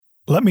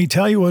Let Me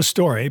Tell You a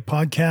Story,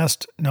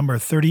 podcast number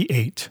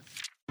 38.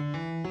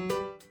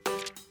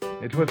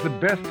 It was the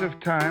best of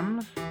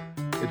times.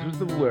 It was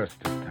the worst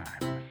of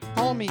times.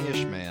 Call me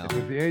Ishmael. It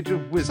was the age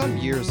of wisdom. Some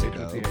years It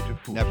ago, was the age of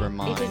fools. never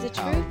mind It is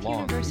a how truth long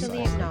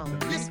universally ago.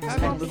 acknowledged.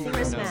 Have a little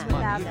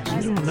money.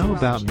 You don't know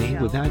about me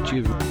without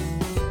you.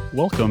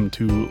 Welcome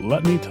to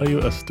Let Me Tell You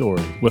a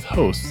Story with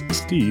hosts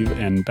Steve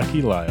and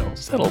Becky Lyle.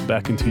 Settle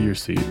back into your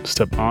seat,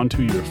 step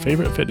onto your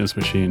favorite fitness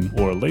machine,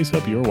 or lace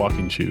up your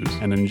walking shoes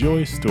and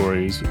enjoy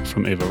stories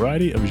from a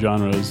variety of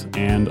genres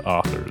and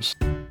authors.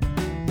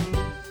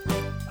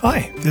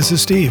 Hi, this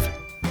is Steve.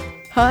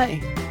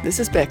 Hi, this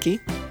is Becky.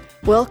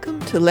 Welcome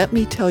to Let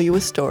Me Tell You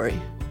a Story.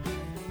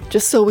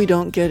 Just so we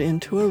don't get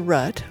into a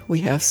rut, we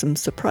have some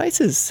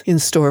surprises in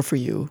store for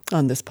you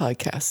on this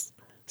podcast.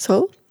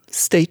 So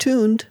stay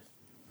tuned.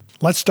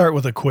 Let's start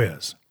with a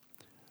quiz.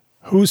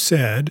 Who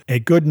said a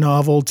good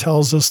novel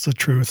tells us the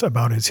truth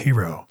about its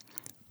hero,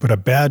 but a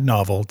bad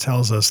novel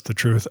tells us the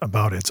truth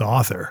about its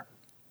author?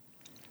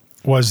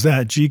 Was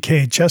that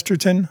G.K.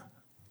 Chesterton,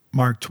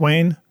 Mark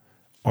Twain,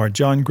 or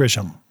John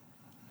Grisham?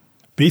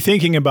 Be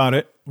thinking about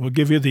it. We'll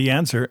give you the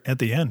answer at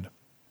the end.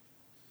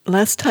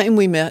 Last time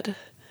we met,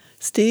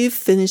 Steve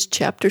finished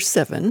chapter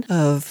 7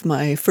 of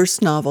my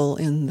first novel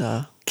in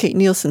the Kate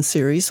Nielsen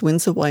series,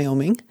 Winds of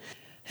Wyoming.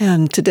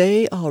 And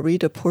today I'll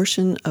read a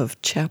portion of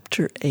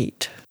chapter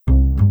 8.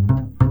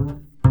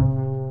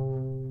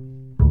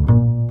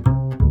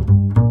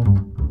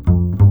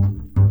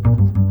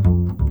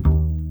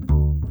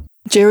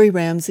 Jerry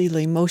Ramsey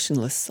lay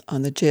motionless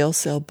on the jail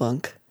cell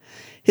bunk,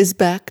 his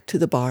back to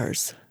the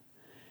bars.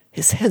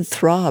 His head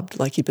throbbed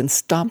like he'd been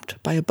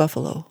stomped by a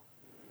buffalo.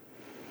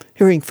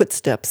 Hearing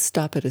footsteps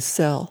stop at his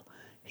cell,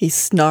 he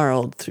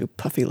snarled through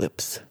puffy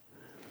lips.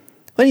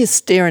 "What are you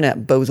staring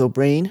at, bozo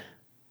brain?"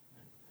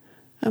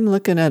 "I'm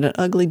looking at an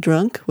ugly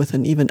drunk with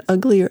an even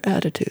uglier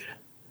attitude."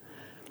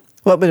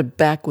 "What would a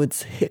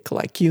backwoods hick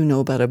like you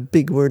know about a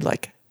big word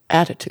like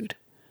attitude?"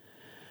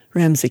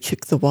 Ramsey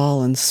kicked the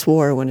wall and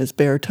swore when his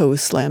bare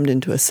toes slammed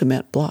into a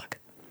cement block.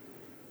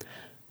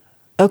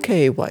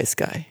 "Okay, wise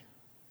guy.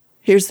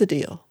 Here's the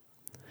deal."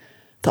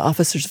 The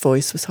officer's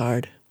voice was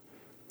hard.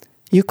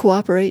 "You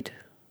cooperate,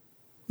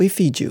 we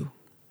feed you.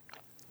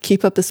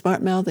 Keep up the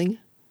smart-mouthing,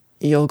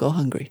 you'll go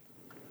hungry.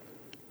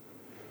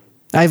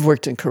 I've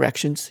worked in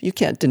corrections. You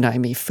can't deny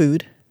me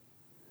food."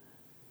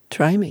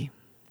 "Try me."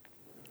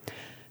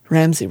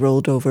 Ramsey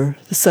rolled over.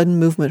 The sudden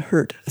movement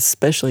hurt,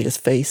 especially his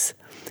face.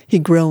 He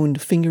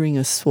groaned, fingering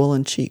a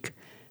swollen cheek.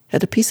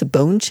 Had a piece of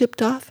bone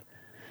chipped off?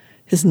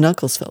 His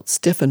knuckles felt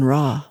stiff and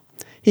raw.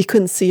 He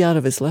couldn't see out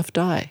of his left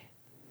eye.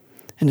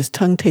 And his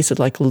tongue tasted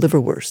like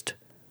liverwurst.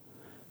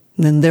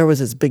 And then there was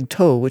his big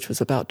toe, which was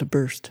about to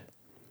burst.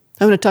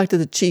 "I'm going to talk to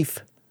the chief."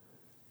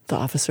 The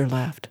officer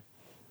laughed.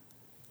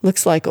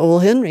 "Looks like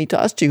old Henry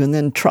tossed you and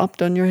then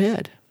tromped on your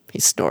head," he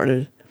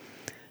snorted.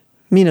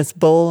 "Meanest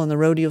bull on the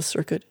rodeo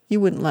circuit,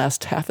 you wouldn't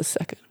last half a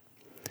second.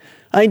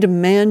 I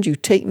demand you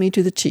take me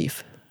to the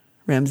chief."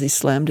 Ramsey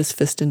slammed his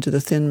fist into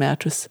the thin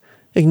mattress,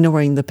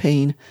 ignoring the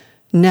pain.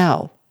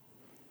 "Now."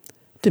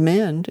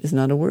 Demand is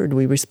not a word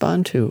we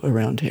respond to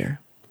around here.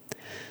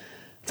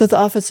 Though the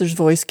officer's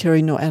voice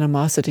carried no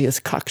animosity, his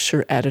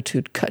cocksure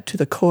attitude cut to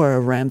the core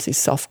of Ramsey's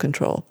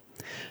self-control.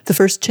 The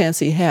first chance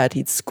he had,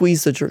 he'd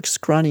squeeze the jerk's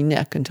scrawny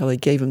neck until he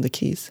gave him the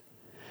keys.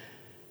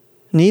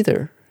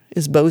 Neither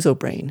is bozo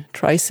brain.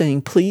 Try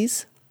saying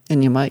please,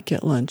 and you might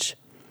get lunch.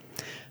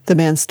 The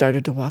man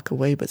started to walk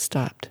away, but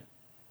stopped.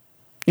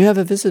 "You have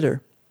a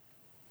visitor."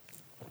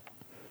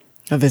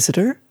 A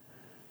visitor?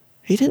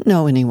 He didn't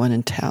know anyone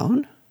in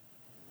town.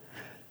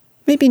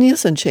 Maybe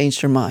Nielsen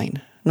changed her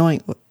mind,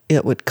 knowing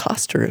it would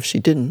cost her if she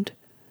didn't.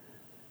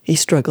 He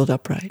struggled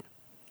upright.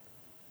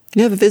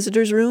 "You have a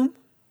visitor's room?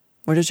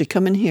 Or does she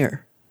come in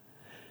here?"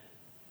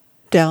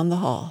 Down the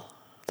hall,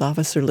 the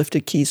officer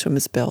lifted keys from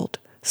his belt,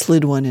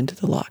 slid one into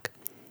the lock.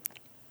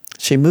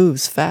 "She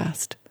moves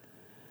fast."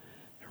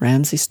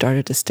 Ramsey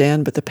started to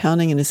stand, but the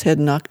pounding in his head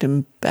knocked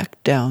him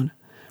back down.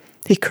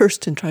 He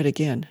cursed and tried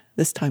again,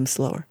 this time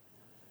slower.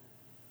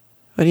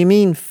 "What do you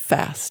mean,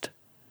 fast?"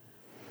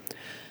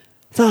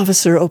 The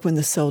officer opened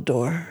the cell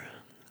door.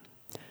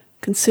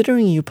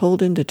 "Considering you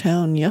pulled into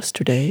town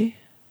yesterday,"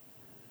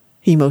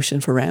 he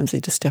motioned for Ramsey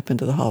to step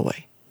into the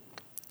hallway.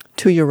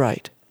 "To your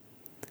right."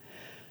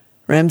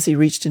 Ramsey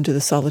reached into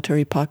the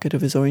solitary pocket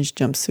of his orange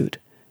jumpsuit,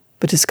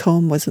 but his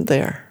comb wasn't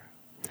there.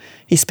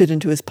 He spit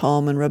into his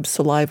palm and rubbed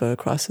saliva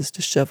across his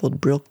disheveled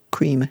Brill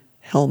cream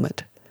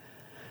helmet.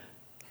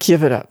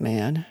 "Give it up,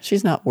 man.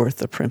 She's not worth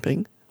the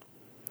primping."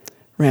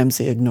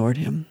 Ramsey ignored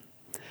him.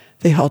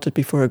 They halted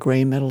before a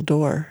gray metal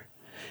door,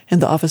 and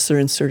the officer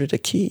inserted a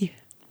key.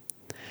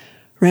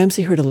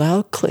 Ramsey heard a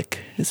loud click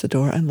as the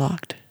door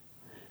unlocked.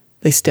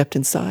 They stepped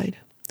inside.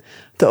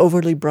 The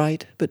overly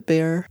bright but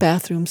bare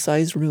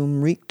bathroom-sized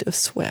room reeked of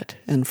sweat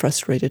and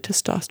frustrated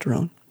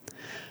testosterone.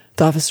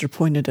 The officer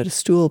pointed at a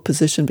stool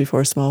positioned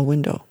before a small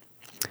window.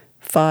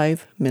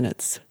 5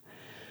 minutes.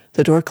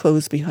 The door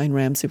closed behind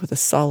Ramsey with a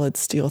solid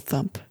steel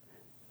thump,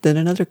 then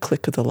another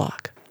click of the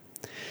lock.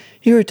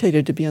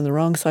 Irritated to be on the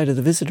wrong side of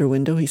the visitor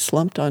window, he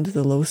slumped onto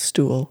the low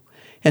stool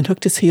and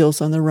hooked his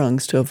heels on the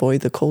rungs to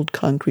avoid the cold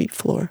concrete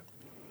floor.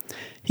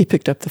 He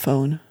picked up the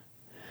phone.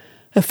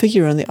 A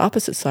figure on the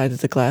opposite side of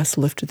the glass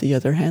lifted the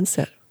other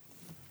handset.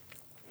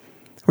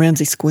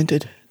 Ramsey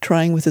squinted,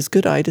 trying with his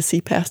good eye to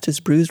see past his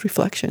bruised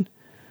reflection.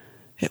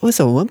 It was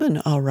a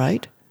woman, all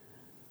right,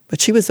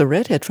 but she was the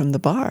redhead from the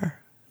bar,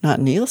 not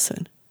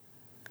Nielsen.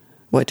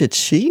 What did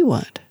she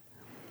want?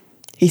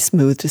 He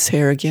smoothed his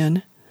hair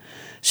again.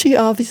 She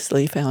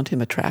obviously found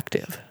him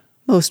attractive.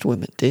 Most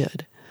women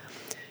did.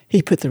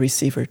 He put the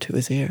receiver to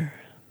his ear.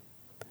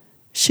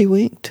 She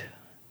winked.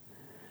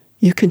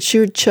 You can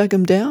sure chug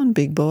 'em down,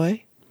 big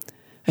boy.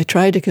 I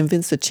tried to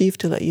convince the chief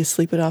to let you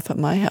sleep it off at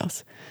my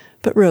house,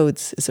 but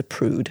Rhodes is a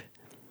prude.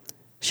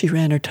 She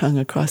ran her tongue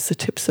across the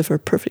tips of her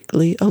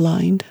perfectly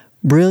aligned,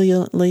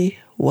 brilliantly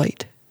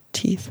white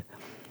teeth.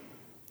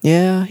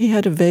 Yeah, he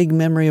had a vague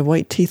memory of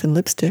white teeth and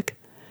lipstick.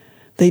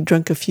 They'd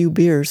drunk a few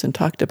beers and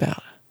talked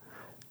about.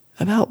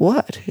 About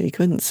what? He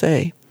couldn't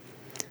say.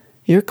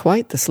 You're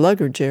quite the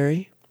sluggard,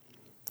 Jerry.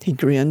 He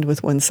grinned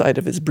with one side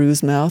of his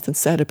bruised mouth and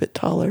sat a bit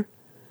taller.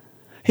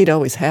 He'd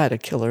always had a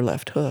killer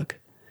left hook.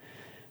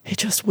 He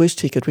just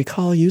wished he could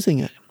recall using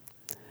it.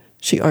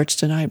 She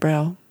arched an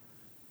eyebrow.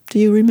 Do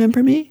you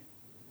remember me?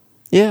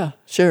 Yeah,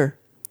 sure.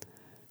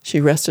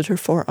 She rested her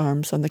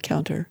forearms on the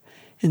counter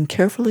and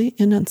carefully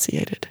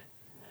enunciated.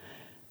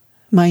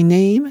 My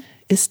name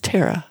is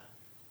Tara.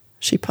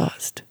 She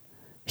paused.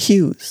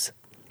 Hughes.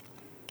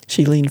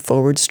 She leaned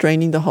forward,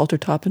 straining the halter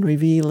top and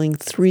revealing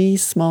 3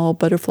 small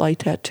butterfly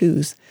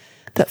tattoos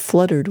that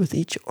fluttered with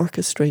each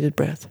orchestrated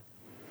breath.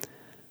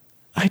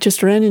 I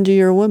just ran into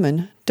your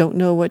woman. Don't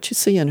know what you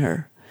see in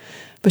her,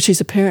 but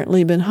she's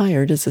apparently been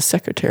hired as a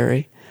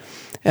secretary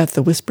at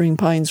the Whispering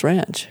Pines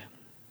Ranch.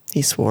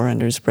 He swore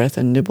under his breath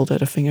and nibbled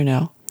at a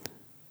fingernail.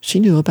 She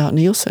knew about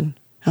Nielsen.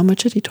 How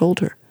much had he told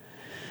her?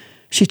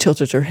 She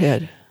tilted her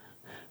head.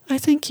 I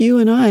think you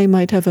and I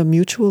might have a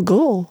mutual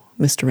goal,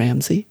 Mr.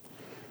 Ramsey.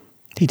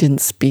 He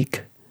didn't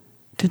speak,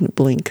 didn't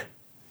blink,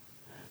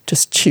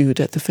 just chewed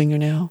at the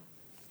fingernail.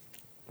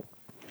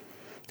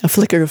 A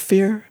flicker of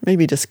fear,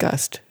 maybe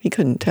disgust, he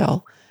couldn't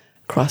tell,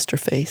 crossed her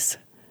face.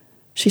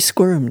 She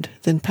squirmed,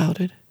 then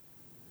pouted.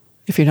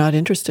 If you're not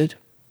interested,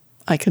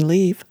 I can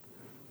leave.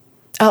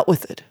 Out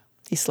with it.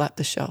 He slapped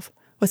the shelf.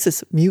 What's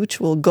this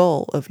mutual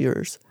goal of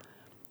yours?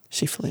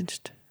 She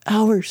flinched.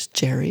 Ours,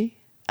 Jerry.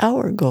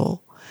 Our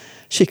goal.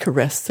 She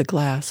caressed the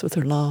glass with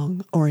her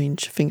long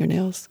orange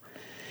fingernails.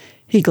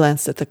 He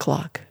glanced at the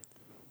clock.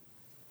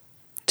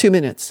 2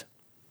 minutes.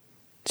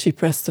 She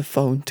pressed the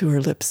phone to her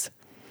lips.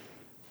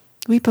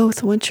 We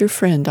both want your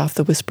friend off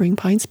the Whispering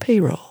Pines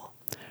payroll.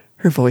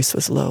 Her voice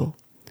was low.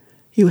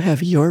 You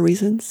have your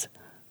reasons.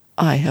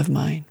 I have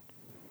mine.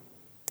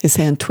 His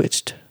hand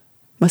twitched.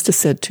 Must have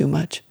said too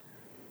much.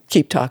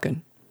 Keep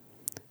talking.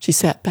 She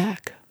sat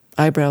back,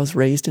 eyebrows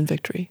raised in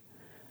victory.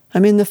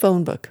 I'm in the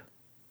phone book.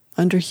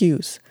 Under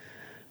Hughes.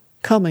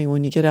 Call me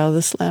when you get out of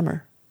the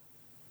slammer.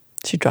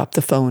 She dropped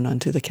the phone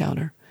onto the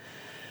counter.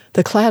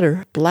 The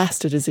clatter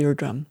blasted his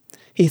eardrum.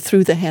 He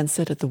threw the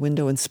handset at the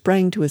window and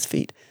sprang to his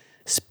feet,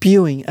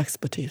 spewing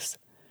expletives.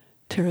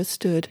 Tara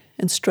stood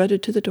and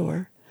strutted to the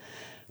door,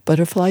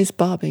 butterflies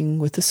bobbing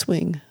with the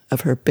swing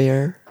of her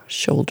bare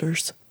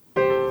shoulders.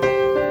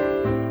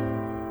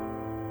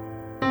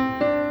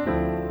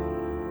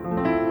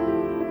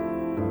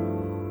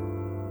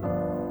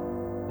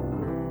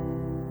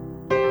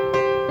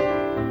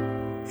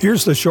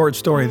 Here's the short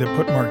story that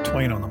put Mark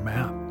Twain on the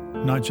map,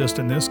 not just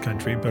in this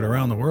country, but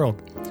around the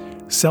world.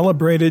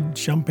 Celebrated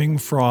jumping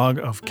frog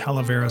of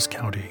Calaveras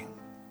County.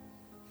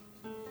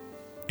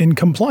 In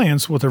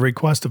compliance with a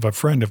request of a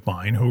friend of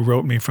mine who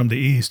wrote me from the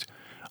East,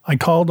 I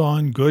called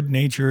on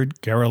good-natured,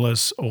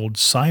 garrulous old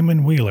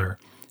Simon Wheeler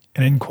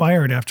and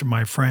inquired after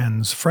my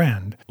friend's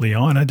friend,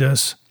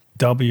 Leonidas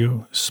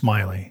W.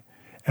 Smiley,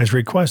 as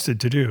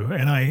requested to do,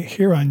 and I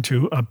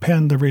hereunto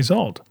append the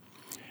result.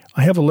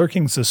 I have a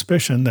lurking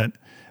suspicion that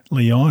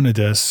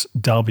Leonidas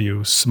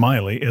W.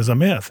 Smiley is a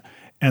myth,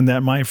 and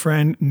that my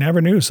friend never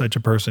knew such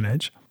a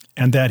personage,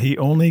 and that he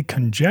only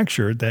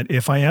conjectured that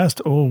if I asked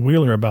old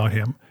Wheeler about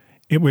him,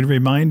 it would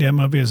remind him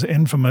of his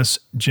infamous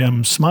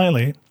Jim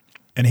Smiley,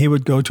 and he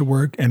would go to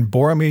work and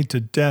bore me to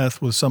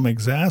death with some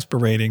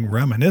exasperating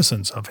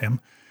reminiscence of him,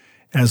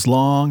 as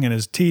long and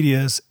as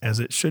tedious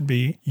as it should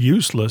be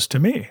useless to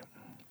me.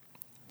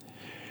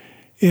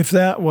 If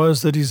that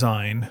was the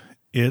design,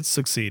 it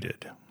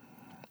succeeded.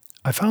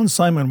 I found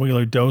Simon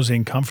Wheeler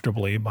dozing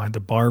comfortably by the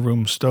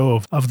barroom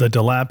stove of the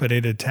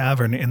dilapidated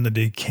tavern in the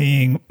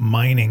decaying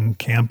mining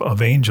camp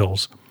of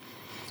Angels,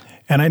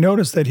 and I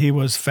noticed that he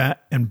was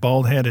fat and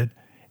bald-headed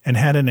and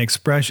had an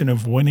expression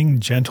of winning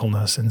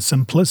gentleness and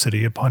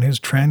simplicity upon his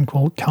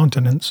tranquil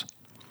countenance.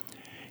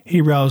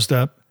 He roused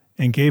up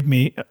and gave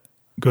me a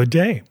good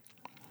day.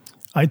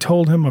 I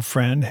told him a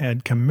friend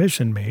had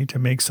commissioned me to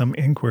make some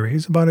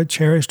inquiries about a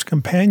cherished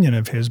companion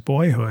of his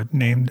boyhood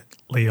named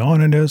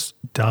Leonidas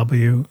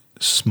W.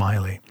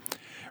 Smiley.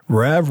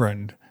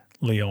 Reverend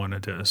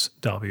Leonidas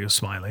W.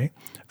 Smiley,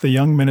 the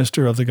young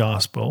minister of the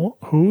gospel,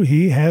 who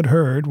he had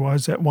heard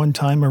was at one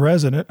time a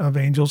resident of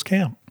Angel's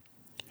Camp.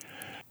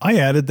 I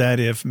added that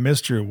if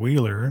Mr.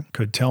 Wheeler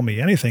could tell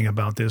me anything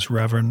about this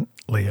Reverend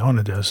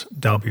Leonidas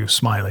W.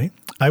 Smiley,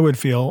 I would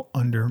feel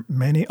under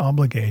many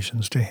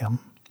obligations to him.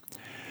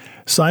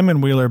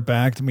 Simon Wheeler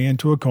backed me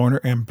into a corner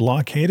and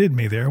blockaded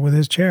me there with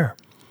his chair,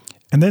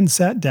 and then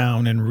sat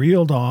down and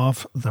reeled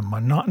off the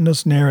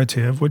monotonous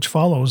narrative which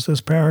follows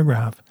this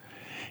paragraph.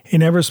 He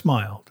never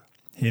smiled.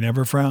 He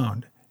never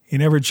frowned. He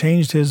never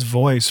changed his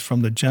voice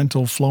from the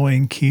gentle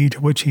flowing key to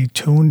which he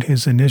tuned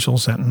his initial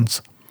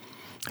sentence.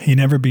 He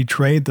never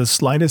betrayed the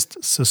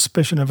slightest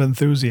suspicion of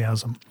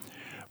enthusiasm.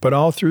 But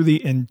all through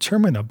the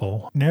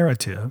interminable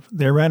narrative,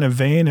 there ran a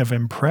vein of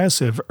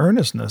impressive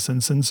earnestness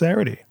and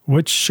sincerity,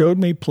 which showed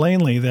me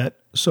plainly that,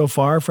 so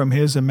far from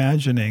his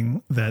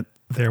imagining that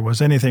there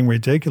was anything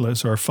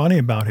ridiculous or funny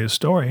about his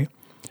story,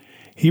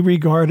 he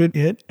regarded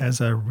it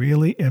as a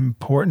really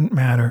important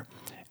matter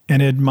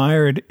and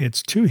admired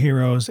its two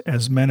heroes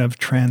as men of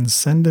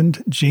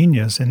transcendent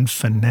genius and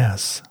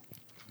finesse.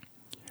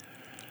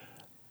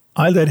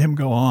 I let him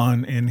go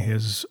on in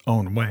his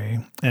own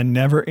way and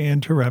never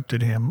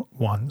interrupted him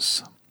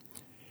once.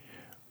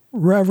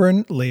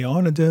 Reverend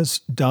Leonidas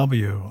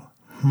W.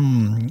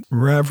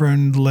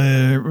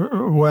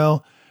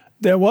 Well,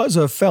 there was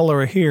a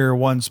feller here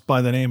once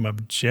by the name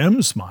of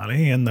Jim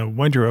Smiley in the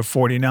winter of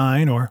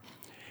 '49, or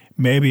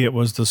maybe it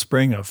was the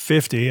spring of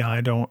 '50,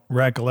 I don't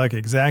recollect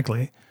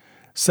exactly.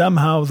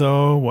 Somehow,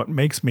 though, what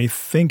makes me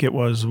think it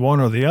was one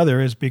or the other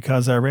is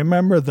because I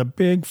remember the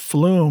big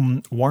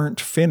flume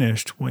weren't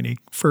finished when he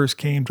first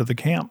came to the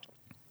camp.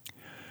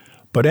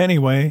 But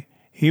anyway,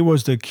 he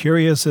was the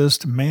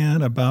curiousest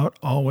man about,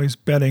 always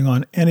betting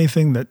on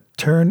anything that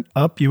turned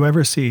up you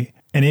ever see,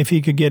 and if he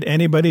could get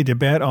anybody to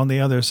bet on the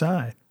other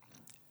side.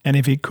 And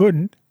if he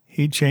couldn't,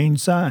 he'd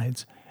change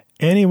sides.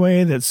 Any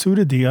way that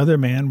suited the other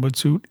man would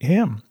suit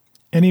him.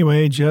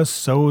 Anyway, just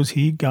so's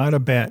he got a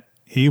bet,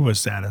 he was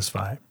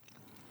satisfied.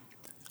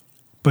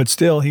 But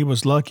still, he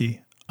was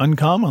lucky,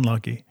 uncommon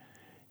lucky.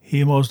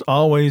 He most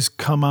always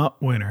come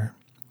out winner.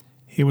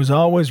 He was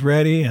always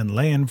ready and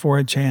laying for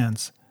a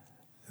chance.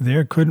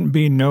 There couldn't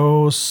be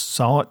no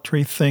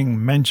solitary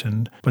thing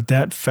mentioned but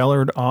that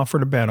feller'd offer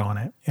to bet on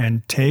it,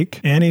 and take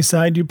any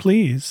side you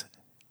please,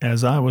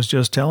 as I was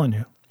just telling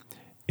you.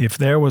 If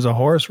there was a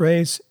horse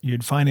race,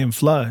 you'd find him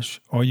flush,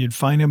 or you'd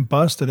find him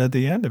busted at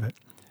the end of it.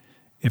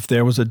 If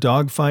there was a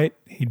dog fight,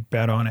 he'd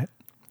bet on it.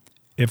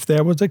 If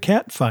there was a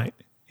cat fight,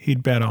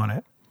 he'd bet on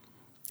it.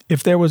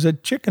 If there was a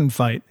chicken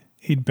fight,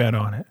 he'd bet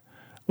on it.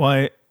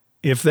 Why,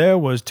 if there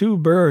was two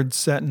birds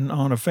settin'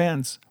 on a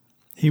fence,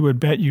 he would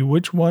bet you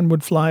which one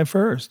would fly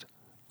first.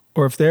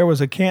 Or if there was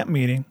a camp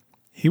meeting,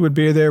 he would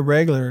be there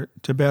regular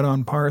to bet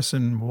on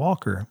Parson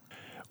Walker,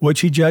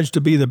 which he judged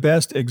to be the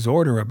best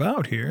exhorter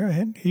about here,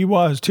 and he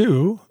was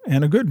too,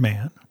 and a good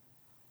man.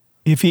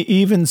 If he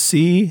even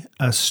see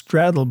a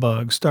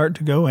straddlebug start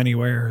to go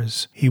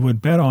anywheres, he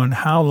would bet on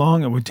how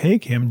long it would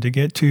take him to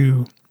get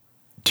to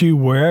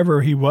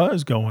wherever he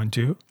was going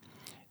to,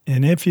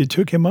 and if you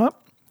took him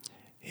up,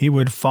 he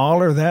would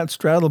foller that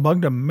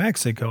straddlebug to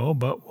Mexico,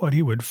 but what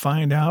he would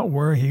find out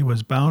where he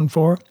was bound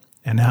for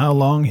and how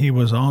long he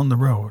was on the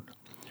road.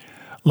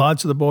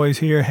 Lots of the boys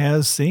here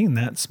has seen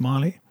that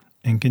Smiley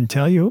and can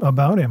tell you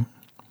about him.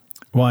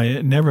 Why,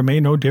 it never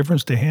made no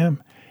difference to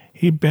him.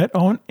 He'd bet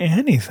on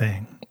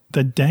anything.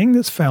 The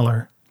dangest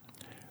feller.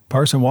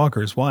 Parson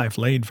Walker's wife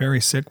laid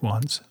very sick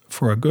once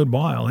for a good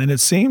while, and it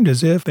seemed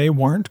as if they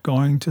weren't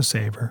going to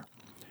save her.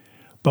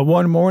 But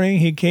one morning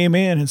he came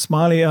in and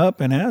Smiley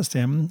up and asked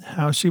him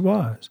how she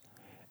was,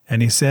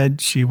 and he said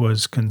she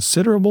was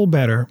considerable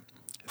better,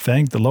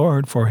 thanked the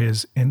Lord for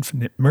his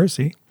infinite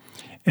mercy,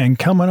 and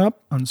coming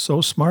up on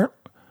so smart,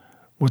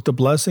 with the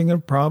blessing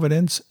of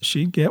Providence,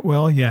 she'd get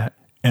well yet.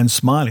 And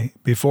Smiley,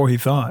 before he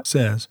thought,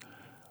 says,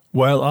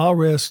 "Well, I'll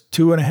risk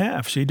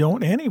 2.5 she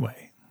don't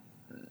anyway."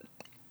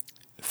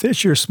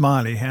 Fisher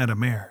Smiley had a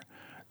mare.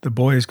 The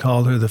boys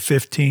called her the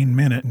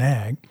 15-minute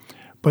nag,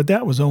 but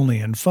that was only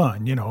in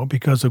fun,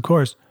 because, of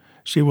course,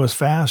 she was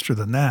faster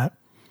than that,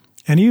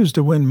 and he used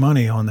to win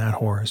money on that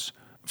horse.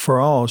 For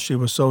all she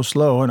was so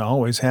slow and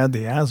always had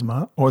the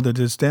asthma or the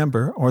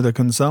distemper or the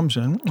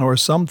consumption or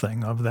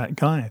something of that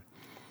kind.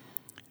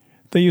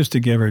 They used to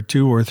give her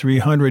 200 or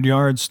 300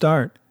 yards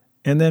start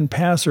and then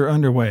pass her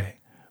underway,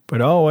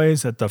 but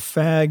always at the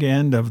fag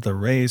end of the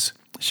race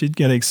she'd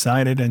get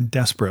excited and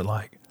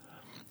desperate-like,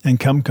 and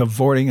come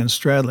cavorting and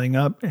straddling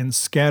up and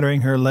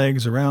scattering her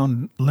legs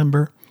around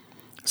limber,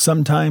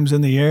 sometimes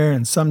in the air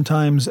and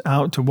sometimes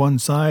out to one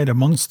side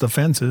amongst the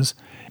fences,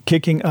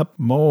 kicking up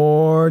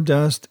more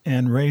dust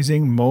and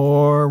raising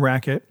more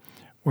racket,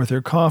 with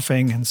her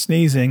coughing and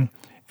sneezing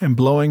and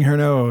blowing her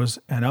nose,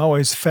 and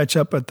always fetch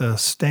up at the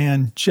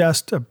stand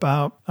just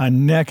about a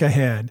neck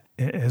ahead,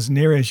 as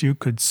near as you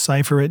could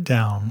cipher it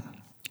down.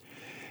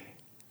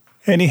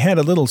 And he had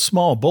a little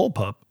small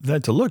bullpup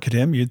that to look at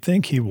him you'd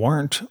think he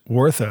weren't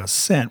worth a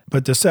cent,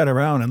 but to sit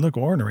around and look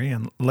ornery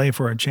and lay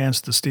for a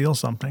chance to steal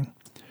something.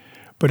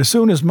 But as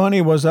soon as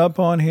money was up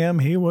on him,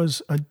 he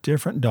was a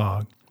different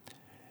dog.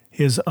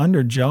 His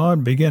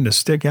underjaw began to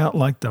stick out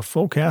like the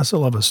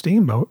forecastle of a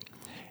steamboat,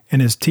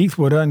 and his teeth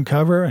would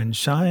uncover and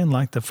shine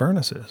like the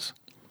furnaces.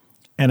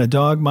 And a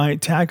dog might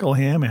tackle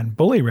him and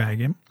bullyrag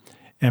him,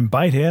 and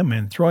bite him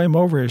and throw him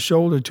over his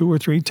shoulder 2 or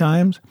 3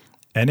 times,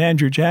 and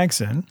Andrew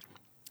Jackson,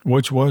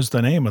 which was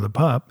the name of the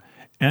pup,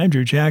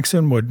 Andrew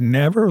Jackson would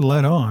never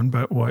let on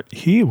but what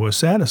he was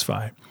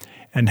satisfied,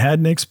 and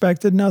hadn't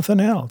expected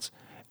nothing else,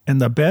 and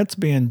the bets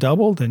being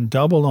doubled and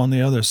doubled on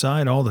the other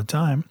side all the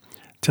time,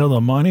 till the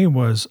money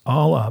was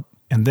all up,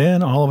 and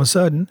then all of a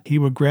sudden he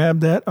would grab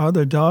that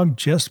other dog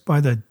just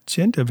by the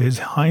jint of his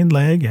hind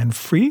leg and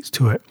freeze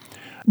to it.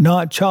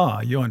 Not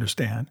chaw, you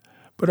understand,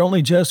 but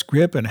only just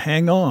grip and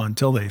hang on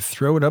till they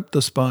throwed up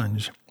the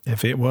sponge,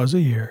 if it was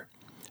a year.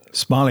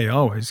 Smiley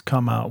always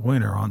come out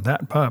winner on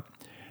that pup,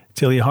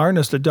 till he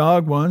harnessed a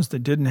dog once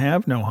that didn't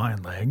have no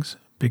hind legs,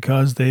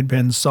 because they'd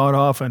been sawed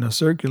off in a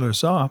circular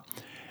saw,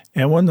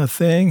 and when the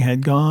thing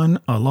had gone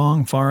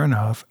along far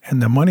enough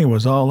and the money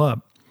was all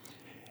up,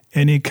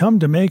 and he come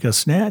to make a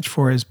snatch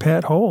for his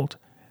pet Holt,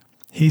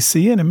 he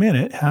see in a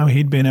minute how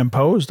he'd been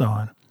imposed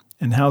on,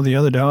 and how the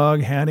other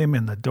dog had him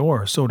in the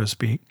door, so to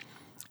speak,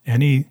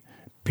 and he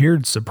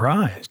peered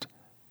surprised.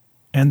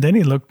 And then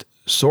he looked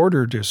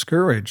sorter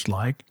discouraged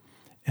like,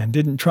 and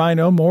didn't try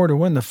no more to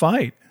win the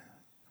fight.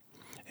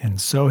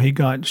 And so he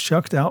got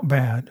shucked out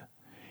bad.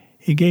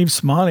 He gave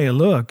Smiley a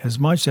look as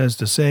much as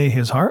to say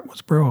his heart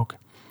was broke,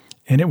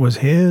 and it was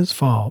his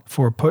fault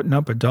for putting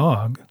up a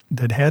dog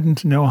that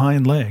hadn't no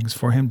hind legs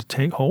for him to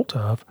take hold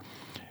of,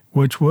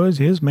 which was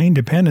his main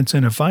dependence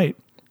in a fight.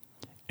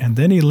 And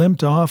then he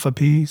limped off a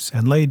piece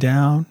and lay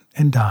down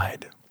and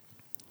died.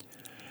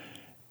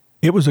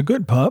 It was a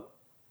good pup,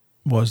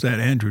 was that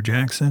Andrew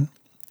Jackson,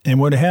 and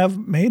would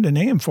have made a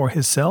name for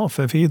himself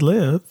if he'd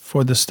lived,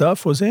 for the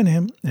stuff was in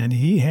him, and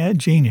he had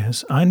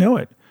genius, I know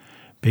it,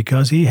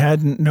 because he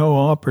hadn't no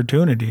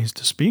opportunities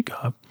to speak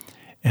of,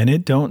 and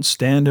it don't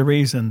stand to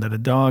reason that a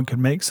dog could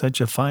make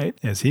such a fight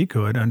as he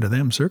could under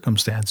them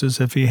circumstances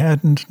if he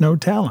hadn't no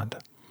talent.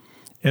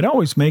 It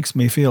always makes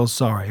me feel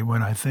sorry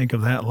when I think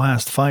of that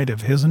last fight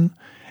of his'n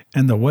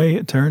and the way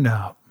it turned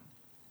out.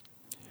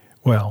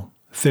 Well,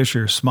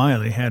 Fisher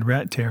Smiley had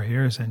rat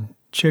terriers and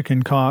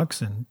chicken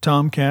cocks and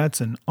tomcats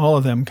and all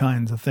of them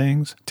kinds of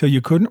things, till you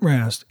couldn't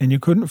rest and you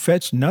couldn't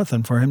fetch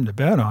nothing for him to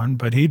bet on,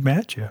 but he'd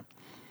match you.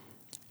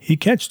 He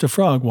catched a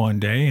frog one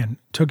day and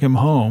took him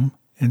home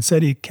and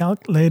said he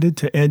calculated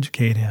to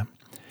educate him.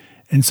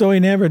 And so he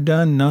never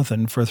done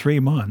nothing for 3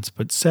 months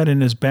but sat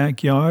in his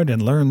backyard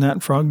and learned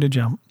that frog to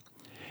jump.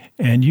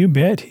 And you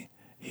bet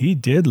he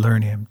did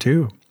learn him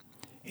too.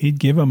 He'd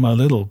give him a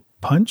little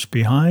punch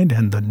behind,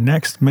 and the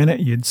next minute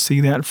you'd see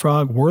that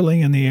frog whirling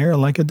in the air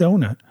like a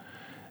donut.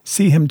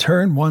 See him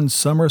turn one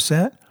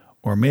somerset,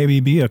 or maybe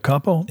be a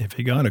couple if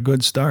he got a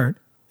good start,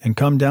 and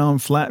come down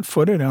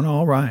flat-footed and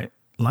all right,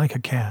 like a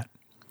cat.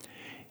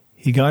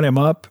 He got him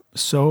up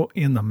so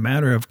in the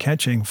matter of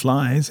catching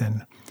flies,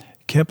 and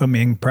kept him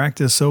in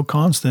practice so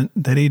constant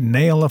that he'd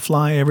nail a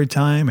fly every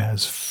time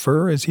as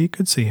fur as he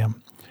could see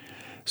him.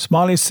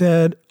 Smiley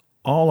said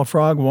all a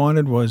frog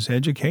wanted was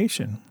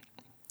education,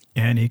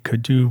 and he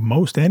could do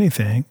most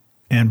anything,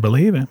 and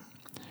believe him.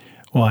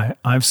 Why,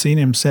 I've seen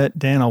him set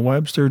Dan'l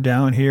Webster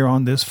down here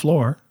on this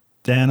floor,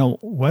 Dan'l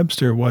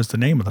Webster was the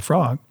name of the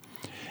frog,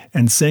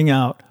 and sing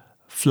out,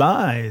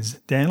 "Flies,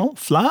 Dan'l,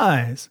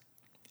 flies!"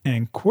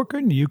 And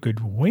quicker'n you could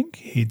wink,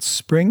 he'd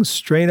spring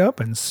straight up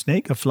and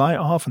snake a fly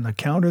off on the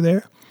counter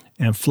there,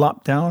 and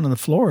flop down on the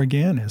floor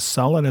again as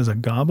solid as a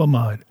gob of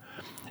mud,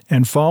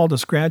 and fall to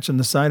scratching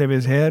the side of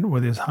his head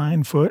with his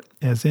hind foot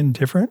as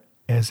indifferent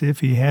as if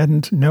he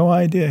hadn't no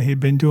idea he'd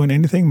been doing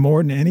anything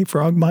more than any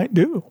frog might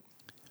do.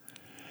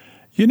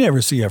 You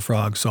never see a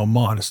frog so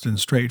modest and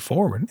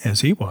straightforward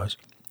as he was,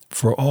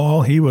 for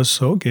all he was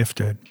so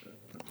gifted.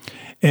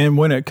 And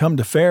when it come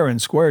to fair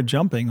and square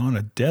jumping on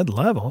a dead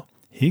level,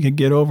 he could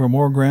get over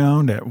more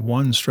ground at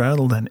one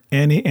straddle than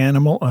any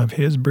animal of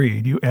his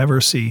breed you ever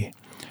see.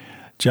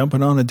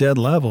 Jumping on a dead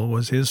level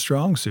was his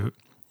strong suit,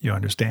 you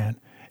understand.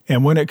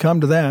 And when it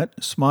come to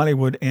that, Smiley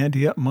would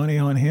ante up money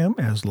on him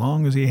as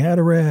long as he had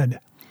a red.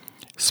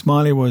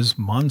 Smiley was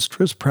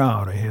monstrous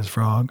proud of his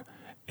frog,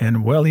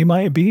 and well he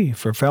might be,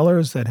 for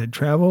fellers that had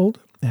traveled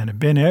and had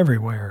been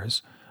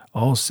everywheres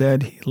all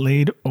said he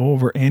laid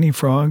over any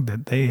frog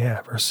that they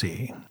ever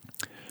see.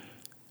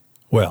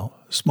 Well,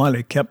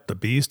 Smiley kept the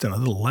beast in a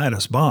little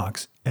lattice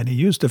box, and he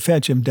used to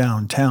fetch him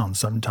downtown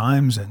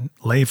sometimes and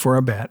lay for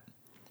a bet.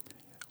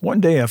 One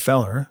day a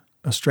feller,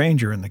 a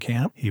stranger in the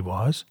camp he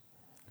was,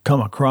 come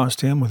across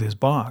him with his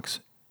box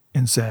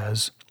and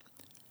says,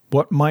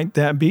 "What might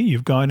that be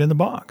you've got in the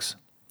box?"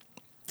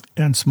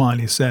 And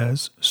Smiley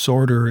says,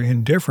 sorter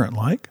indifferent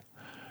like,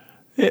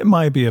 "It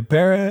might be a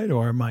parrot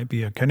or it might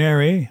be a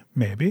canary,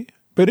 maybe,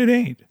 but it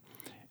ain't.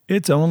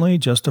 It's only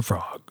just a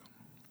frog."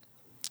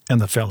 And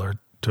the feller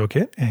took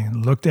it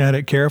and looked at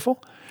it careful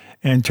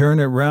and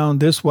turned it round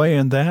this way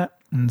and that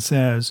and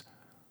says,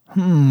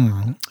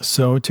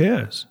 "So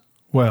 'tis.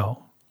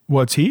 Well,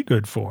 what's he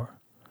good for?"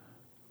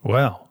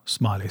 Well,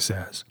 Smiley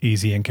says,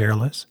 easy and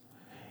careless,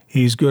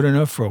 he's good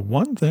enough for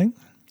one thing.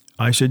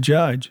 I should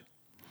judge.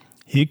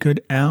 He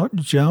could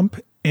out-jump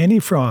any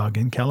frog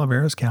in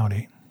Calaveras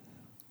County.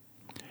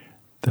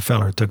 The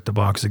feller took the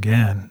box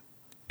again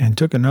and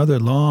took another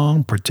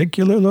long,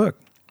 particular look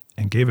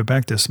and gave it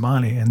back to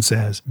Smiley and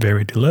says,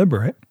 very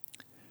deliberate,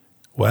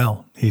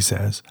 well, he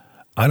says,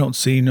 I don't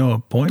see no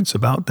points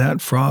about that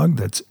frog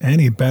that's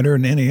any better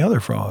than any other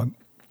frog.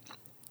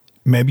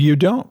 Maybe you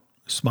don't,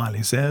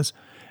 Smiley says.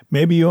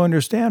 Maybe you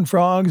understand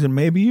frogs and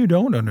maybe you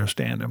don't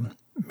understand them.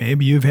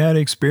 Maybe you've had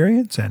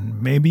experience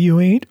and maybe you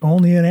ain't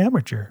only an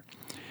amateur,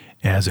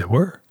 as it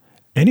were.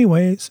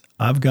 Anyways,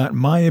 I've got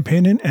my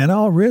opinion and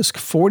I'll risk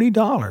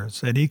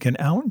 $40 that he can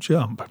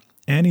out-jump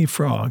any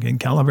frog in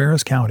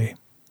Calaveras County.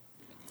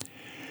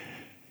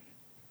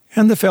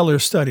 And the feller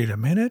studied a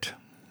minute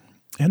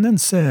and then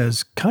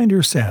says,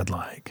 kinder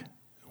sad-like,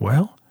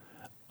 well,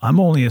 I'm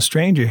only a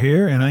stranger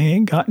here and I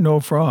ain't got no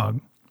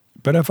frog.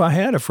 But if I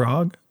had a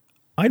frog,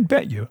 I'd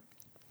bet you.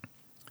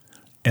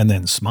 And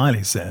then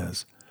Smiley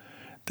says,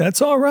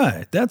 that's all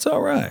right.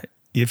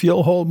 If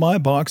you'll hold my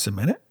box a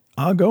minute,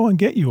 I'll go and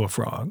get you a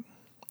frog.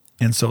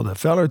 And so the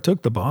feller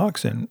took the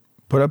box and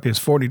put up his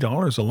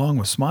 $40 along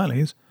with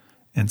Smiley's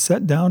and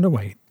sat down to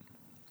wait.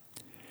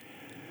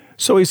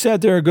 So he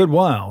sat there a good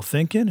while,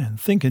 thinking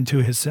to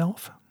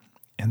himself.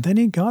 And then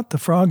he got the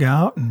frog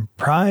out and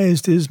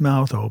prized his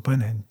mouth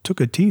open and took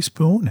a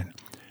teaspoon and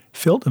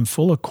filled him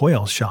full of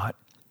quail shot.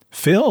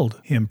 Filled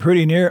him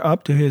pretty near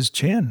up to his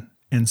chin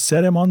and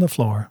set him on the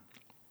floor.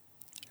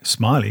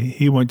 Smiley,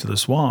 he went to the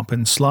swamp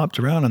and slopped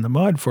around in the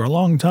mud for a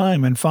long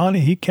time, and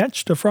finally he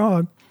catched a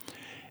frog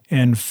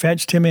and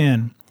fetched him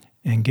in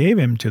and gave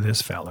him to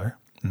this feller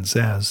and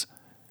says,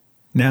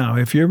 now,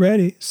 if you're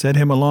ready, set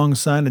him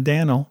alongside of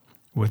Dan'l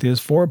with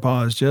his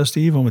forepaws just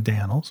even with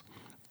Dan'l's,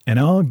 and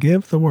I'll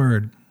give the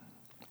word.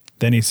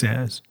 Then he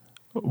says,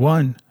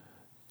 1,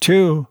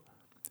 2,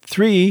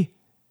 3,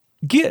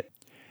 get!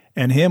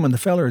 And him and the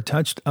feller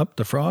touched up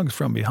the frogs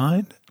from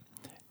behind,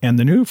 and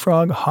the new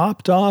frog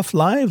hopped off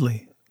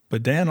lively,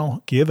 but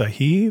Dan'l give a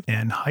heave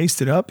and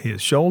heisted up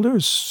his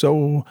shoulders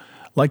so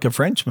like a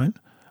Frenchman,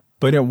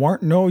 but it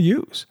warn't no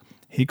use.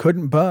 He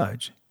couldn't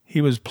budge. He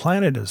was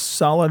planted as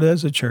solid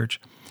as a church,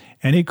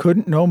 and he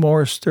couldn't no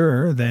more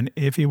stir than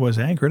if he was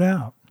anchored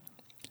out.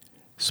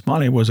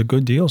 Smiley was a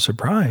good deal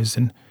surprised,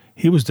 and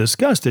he was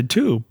disgusted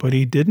too, but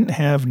he didn't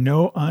have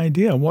no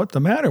idea what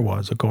the matter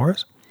was, of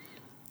course.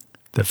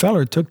 The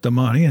feller took the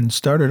money and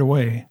started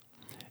away,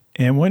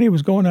 and when he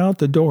was going out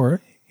the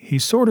door, he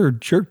sort of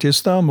jerked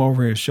his thumb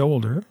over his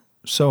shoulder,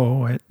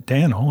 so at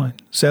Dan'l,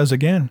 and says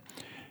again,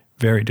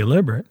 very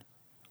deliberate,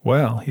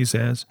 well, he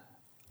says,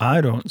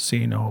 I don't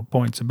see no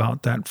points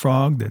about that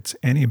frog that's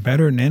any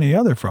better than any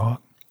other frog.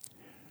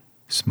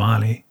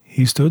 Smiley,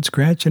 he stood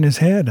scratching his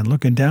head and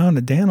looking down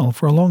at Dan'l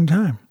for a long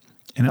time,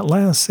 and at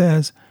last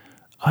says,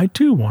 I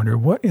too wonder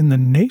what in the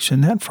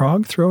nation that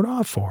frog throwed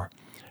off for.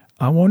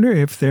 I wonder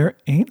if there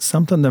ain't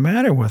something the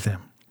matter with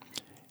him.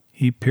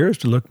 He appears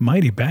to look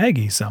mighty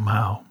baggy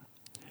somehow.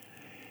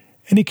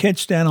 And he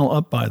catched Dan'l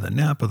up by the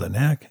nape of the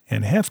neck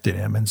and hefted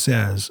him and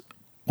says,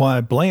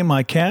 why, blame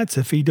my cats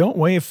if he don't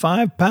weigh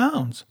 5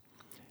 pounds.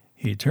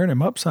 He turned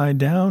him upside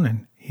down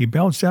and he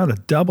belched out a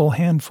double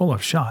handful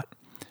of shot.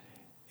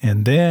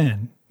 And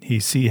then he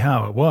see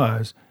how it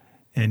was,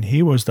 and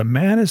he was the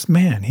maddest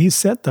man. He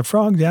set the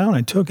frog down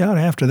and took out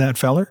after that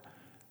feller,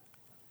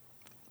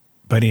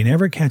 but he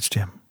never catched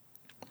him.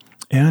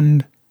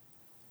 And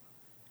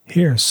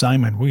here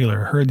Simon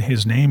Wheeler heard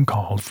his name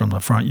called from the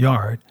front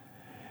yard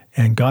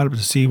and got up to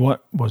see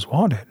what was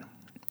wanted.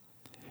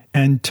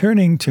 And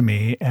turning to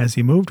me as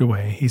he moved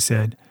away, he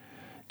said,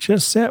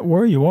 just set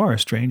where you are,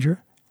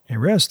 stranger,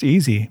 and rest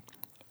easy.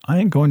 I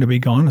ain't going to be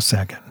gone a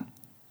second.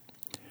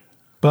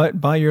 But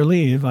by your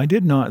leave, I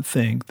did not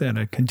think that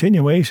a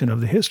continuation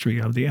of the history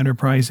of the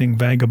enterprising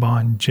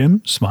vagabond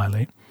Jim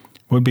Smiley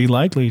would be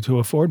likely to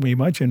afford me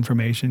much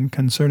information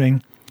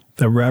concerning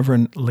the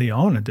Reverend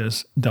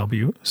Leonidas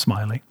W.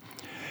 Smiley,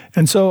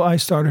 and so I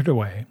started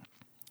away.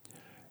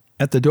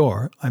 At the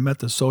door, I met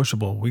the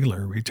sociable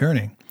Wheeler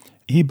returning.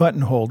 He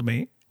buttonholed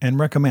me and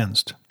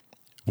recommenced.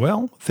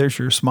 Well,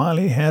 Fisher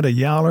Smiley had a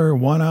yaller,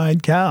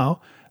 one-eyed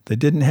cow that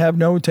didn't have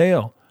no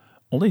tail,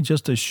 only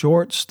just a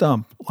short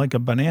stump like a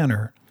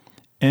banana,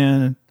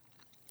 and,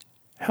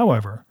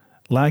 however,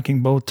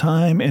 lacking both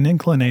time and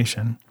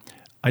inclination,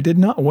 I did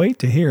not wait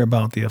to hear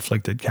about the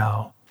afflicted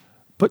cow,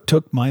 but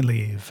took my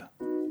leave.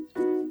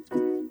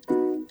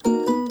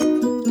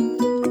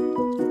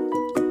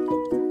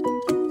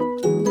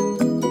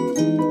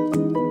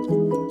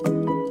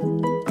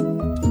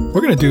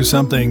 We're going to do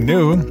something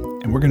new,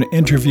 and we're going to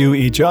interview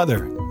each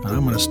other.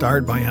 I'm going to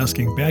start by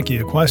asking Becky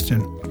a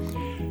question.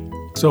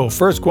 So,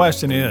 first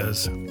question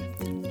is,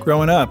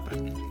 growing up,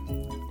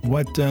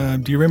 what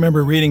do you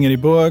remember reading any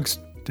books?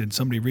 Did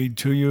somebody read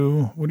to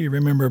you? What do you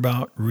remember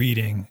about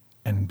reading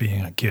and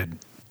being a kid?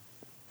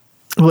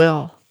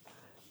 Well,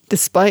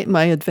 despite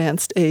my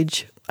advanced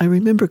age, I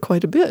remember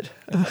quite a bit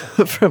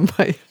from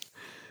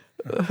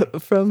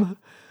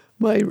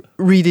my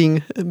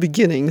reading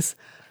beginnings.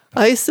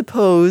 I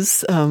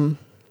suppose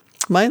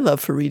my love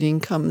for reading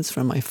comes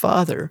from my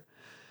father,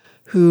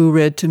 who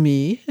read to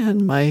me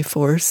and my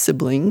 4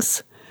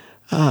 siblings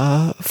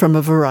from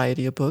a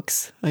variety of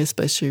books. I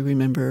especially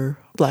remember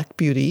Black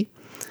Beauty.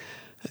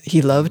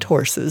 He loved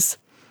horses.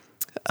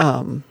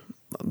 And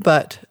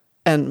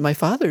my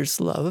father's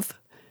love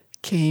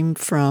came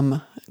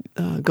from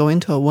going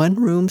to a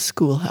one-room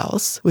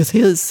schoolhouse with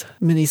his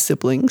many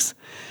siblings.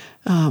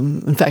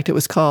 In fact, it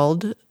was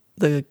called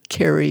the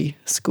Carey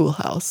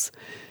Schoolhouse.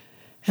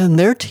 And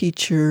their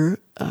teacher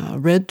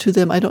read to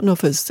them, I don't know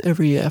if it was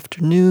every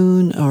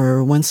afternoon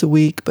or once a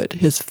week, but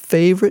his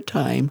favorite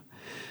time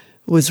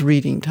was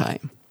reading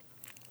time.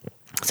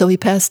 So he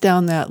passed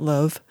down that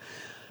love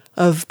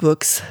of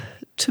books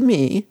to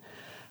me.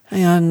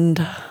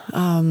 And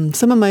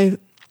some of my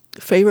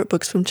favorite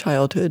books from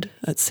childhood,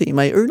 let's see,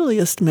 my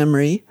earliest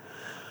memory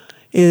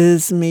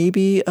is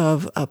maybe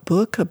of a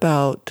book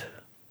about,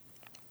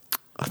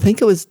 I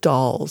think it was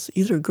dolls,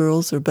 either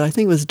girls but I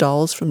think it was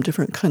dolls from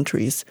different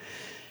countries.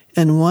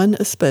 And one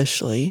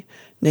especially,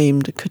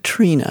 named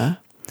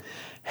Katrina,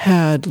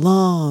 had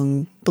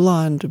long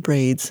blonde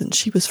braids, and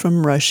she was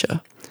from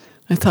Russia.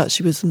 I thought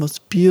she was the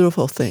most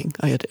beautiful thing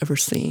I had ever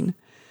seen.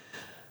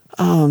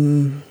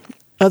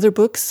 Other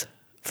books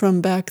from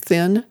back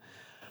then,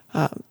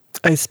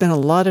 I spent a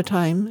lot of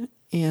time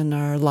in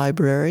our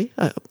library,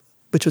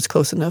 which was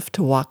close enough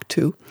to walk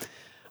to.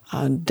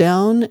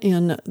 Down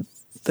in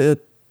the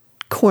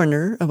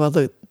corner, well,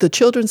 the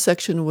children's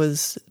section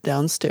was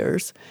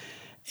downstairs,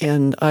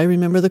 and I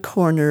remember the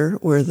corner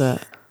where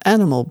the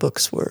animal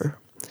books were.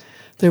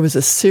 There was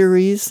a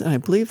series, and I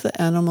believe the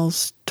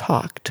animals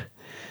talked,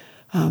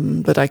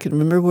 but I can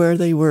remember where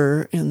they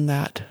were in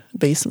that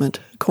basement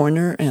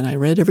corner, and I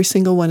read every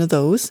single one of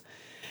those.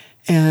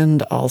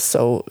 And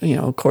also,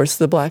 of course,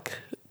 the Black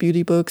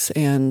Beauty books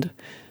and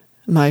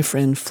My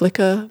Friend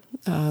Flicka,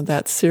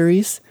 that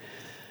series.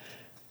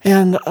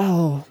 And,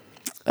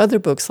 other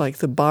books like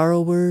The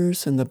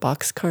Borrowers and The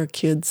Boxcar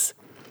Kids.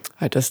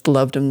 I just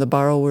loved them. The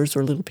Borrowers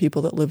were little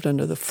people that lived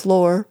under the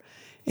floor,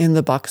 and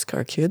the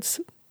Boxcar Kids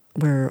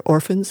were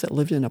orphans that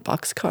lived in a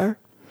boxcar.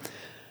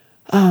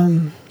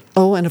 And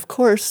of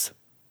course,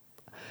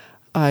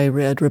 I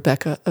read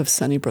Rebecca of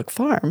Sunnybrook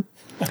Farm.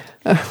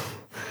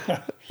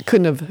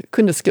 Couldn't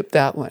have skipped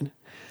that one.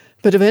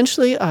 But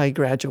eventually I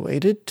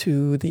graduated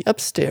to the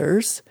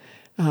upstairs,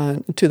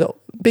 to the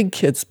big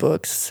kids'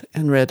 books,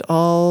 and read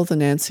all the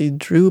Nancy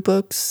Drew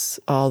books,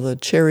 all the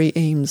Cherry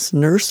Ames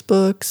nurse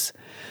books.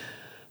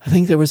 I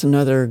think there was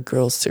another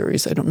girls'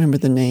 series. I don't remember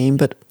the name.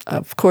 But,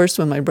 of course,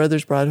 when my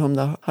brothers brought home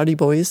the Hardy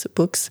Boys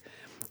books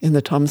and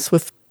the Tom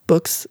Swift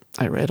books,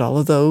 I read all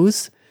of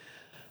those.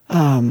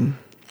 The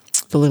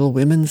Little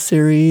Women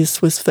series,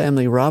 Swiss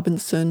Family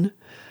Robinson,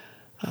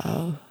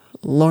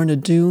 Lorna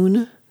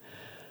Doone.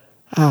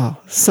 Oh,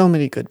 so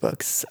many good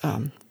books.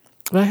 But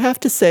I have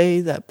to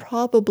say that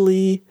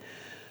probably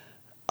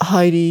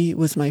Heidi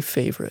was my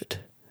favorite.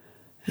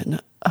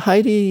 And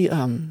Heidi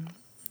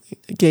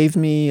gave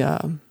me,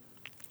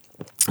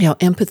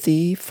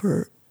 empathy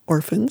for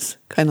orphans,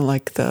 kind of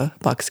like the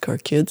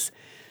Boxcar Kids.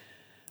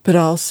 But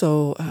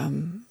also,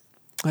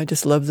 I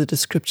just love the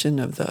description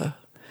of the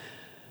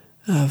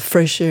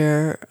fresh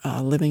air,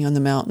 living on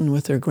the mountain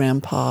with their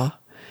grandpa,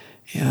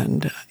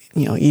 and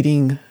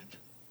eating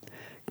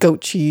goat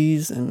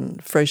cheese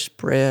and fresh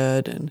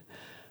bread,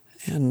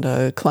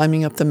 and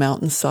climbing up the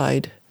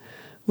mountainside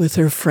with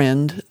her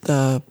friend,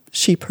 the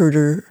sheep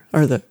herder,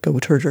 or the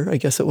goat herder, I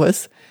guess it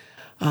was,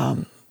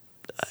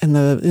 in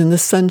the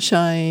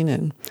sunshine.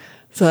 And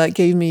so that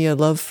gave me a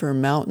love for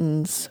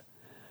mountains.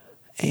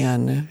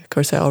 And of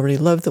course, I already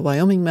loved the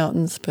Wyoming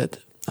mountains, but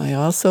I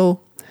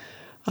also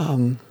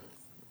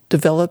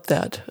developed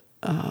that,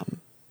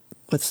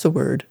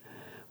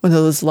 one of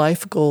those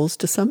life goals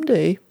to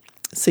someday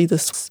see the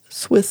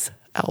Swiss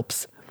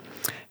Alps.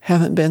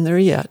 Haven't been there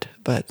yet,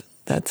 but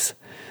that's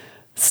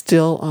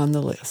still on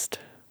the list.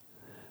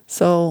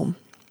 So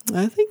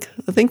I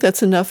think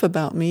that's enough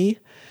about me.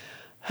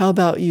 How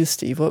about you,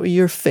 Steve? What were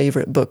your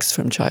favorite books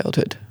from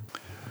childhood?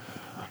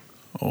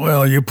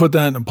 Well, you put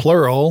that in a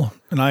plural,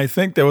 and I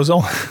think there was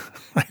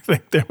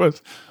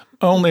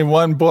only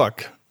one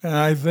book, and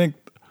I think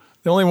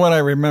the only one I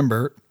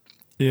remember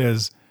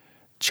is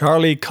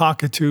Charlie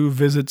Cockatoo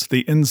Visits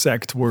the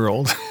Insect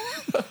World.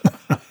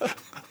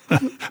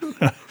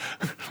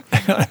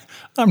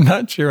 I'm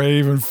not sure I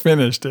even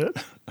finished it.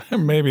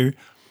 Maybe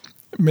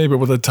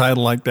with a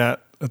title like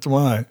that. That's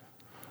why.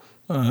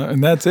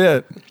 And that's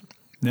it.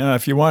 Now,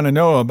 if you want to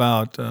know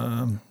about,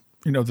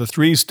 the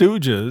Three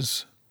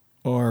Stooges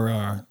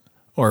or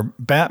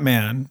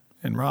Batman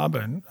and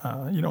Robin,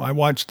 I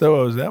watched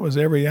those. That was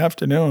every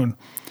afternoon.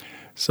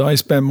 So I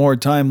spent more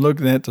time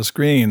looking at the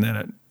screen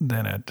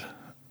than at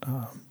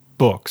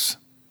books.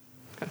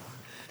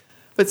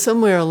 But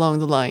somewhere along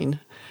the line,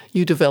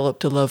 you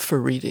developed a love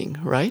for reading,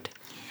 right?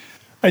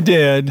 I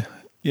did,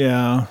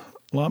 yeah.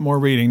 A lot more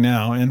reading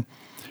now, and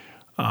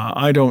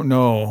I don't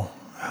know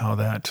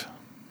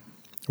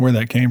where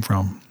that came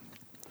from.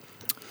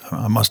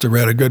 I must have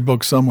read a good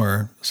book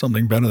somewhere,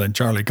 something better than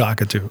Charlie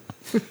Cockatoo.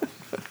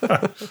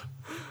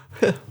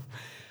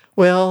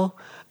 Well,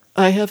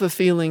 I have a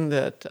feeling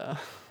that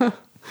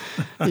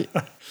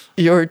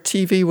your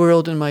TV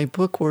world and my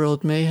book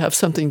world may have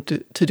something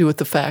to do with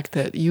the fact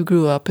that you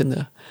grew up in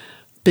the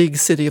big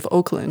city of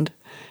Oakland,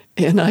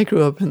 and I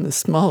grew up in the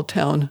small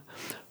town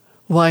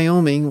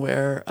Wyoming,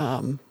 where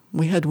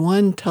we had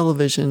one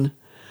television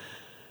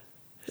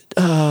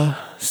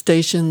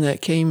station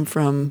that came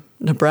from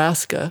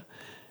Nebraska,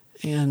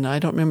 and I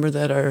don't remember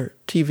that our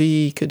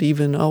TV could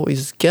even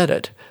always get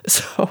it.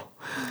 So,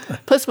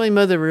 plus my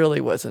mother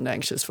really wasn't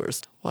anxious for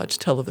us to watch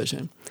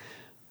television.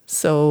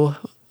 So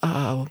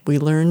we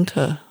learned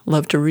to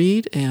love to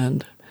read,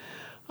 and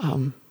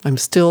I'm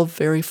still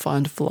very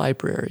fond of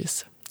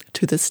libraries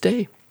to this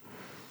day.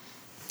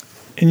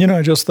 And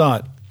I just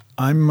thought,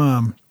 I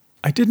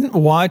didn't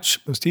watch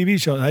those TV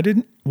shows. I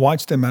didn't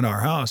watch them at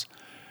our house.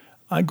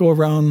 I'd go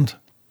around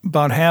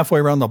about halfway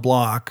around the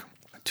block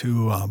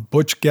to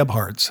Butch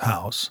Gebhardt's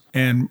house.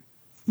 And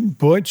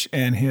Butch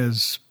and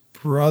his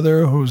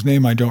brother, whose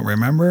name I don't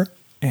remember,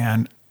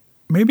 and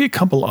maybe a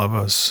couple of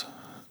us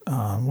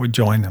would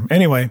join them.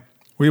 Anyway,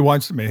 we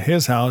watched them at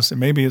his house, and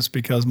maybe it's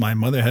because my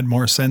mother had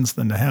more sense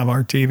than to have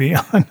our TV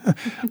on.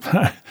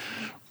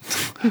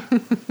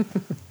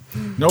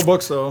 No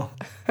books, though.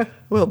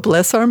 Well,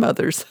 bless our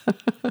mothers.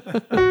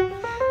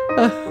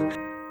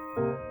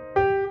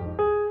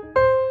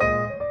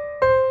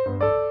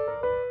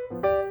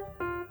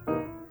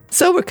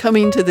 So we're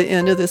coming to the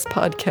end of this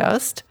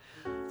podcast,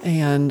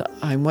 and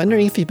I'm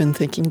wondering if you've been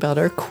thinking about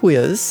our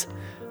quiz.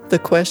 The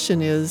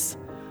question is,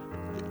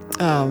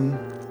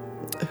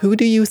 who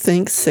do you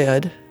think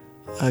said,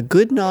 a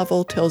good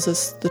novel tells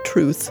us the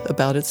truth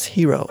about its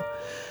hero,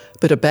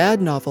 but a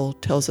bad novel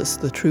tells us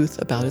the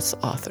truth about its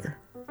author?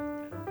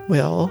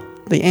 Well,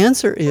 the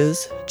answer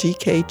is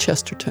G.K.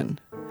 Chesterton.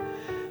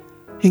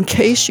 In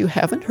case you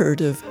haven't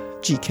heard of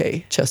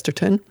G.K.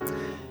 Chesterton,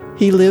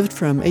 he lived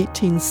from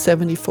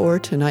 1874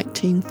 to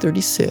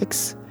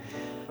 1936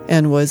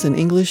 and was an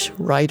English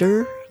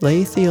writer,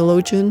 lay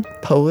theologian,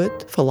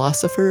 poet,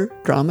 philosopher,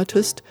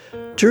 dramatist,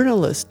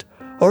 journalist,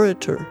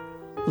 orator,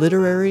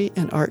 literary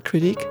and art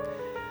critic,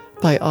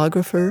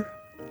 biographer,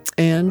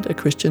 and a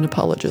Christian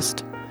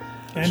apologist.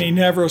 And he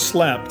never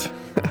slept.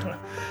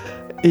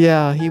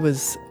 Yeah, he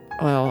was,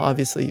 well,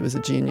 obviously he was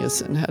a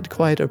genius and had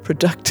quite a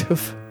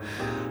productive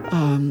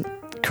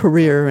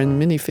career in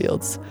many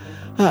fields.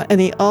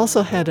 And he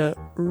also had a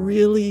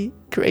really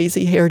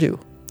crazy hairdo.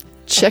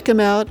 Check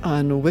him out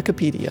on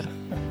Wikipedia.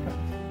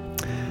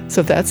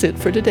 So that's it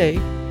for today.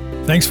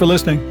 Thanks for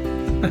listening.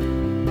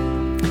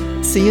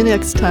 See you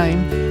next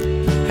time.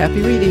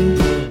 Happy reading.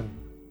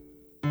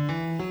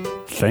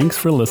 Thanks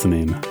for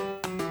listening.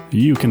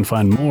 You can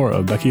find more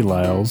of Becky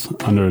Lyles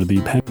under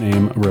the pen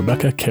name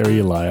Rebecca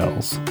Carey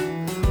Lyles.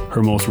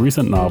 Her most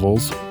recent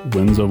novels,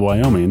 Winds of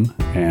Wyoming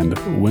and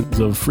Winds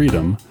of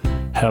Freedom,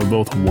 have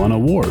both won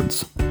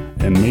awards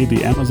and made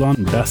the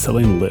Amazon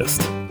best-selling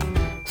list.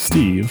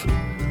 Steve,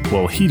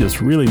 well, he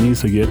just really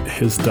needs to get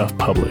his stuff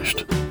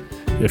published.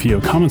 If you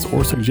have comments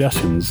or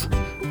suggestions,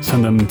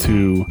 send them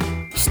to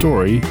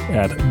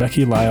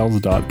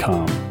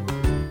story@beckylyles.com.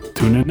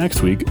 Tune in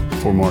next week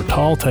for more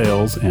tall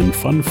tales and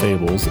fun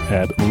fables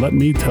at Let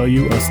Me Tell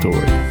You a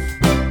Story.